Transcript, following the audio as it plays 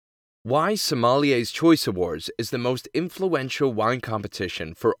Why Sommeliers Choice Awards is the most influential wine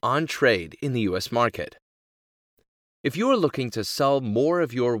competition for on-trade in the U.S. market. If you are looking to sell more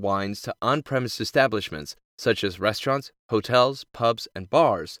of your wines to on-premise establishments, such as restaurants, hotels, pubs, and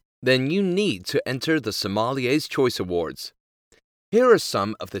bars, then you need to enter the Sommeliers Choice Awards. Here are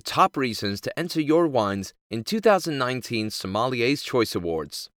some of the top reasons to enter your wines in 2019 Sommeliers Choice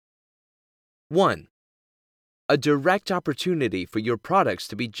Awards. 1. A direct opportunity for your products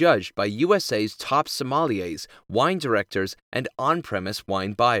to be judged by USA's top sommeliers, wine directors, and on-premise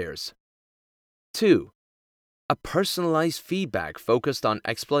wine buyers. 2. A personalized feedback focused on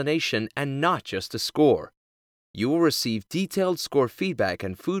explanation and not just a score. You will receive detailed score feedback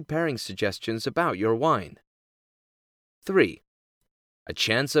and food pairing suggestions about your wine. 3. A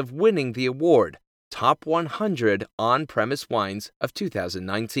chance of winning the award, Top 100 On-Premise Wines of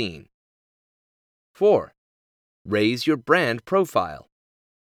 2019. 4. Raise your brand profile.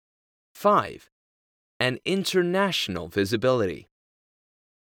 5. An international visibility.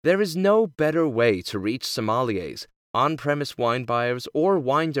 There is no better way to reach sommeliers, on-premise wine buyers, or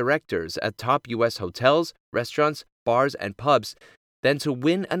wine directors at top U.S. hotels, restaurants, bars, and pubs than to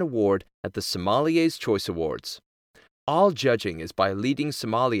win an award at the Sommeliers Choice Awards. All judging is by leading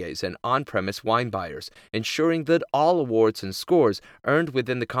sommeliers and on-premise wine buyers, ensuring that all awards and scores earned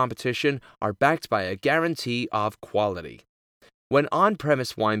within the competition are backed by a guarantee of quality. When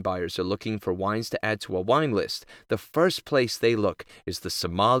on-premise wine buyers are looking for wines to add to a wine list, the first place they look is the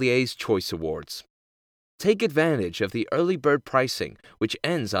Sommeliers Choice Awards. Take advantage of the early bird pricing, which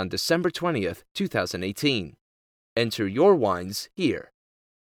ends on December 20th, 2018. Enter your wines here.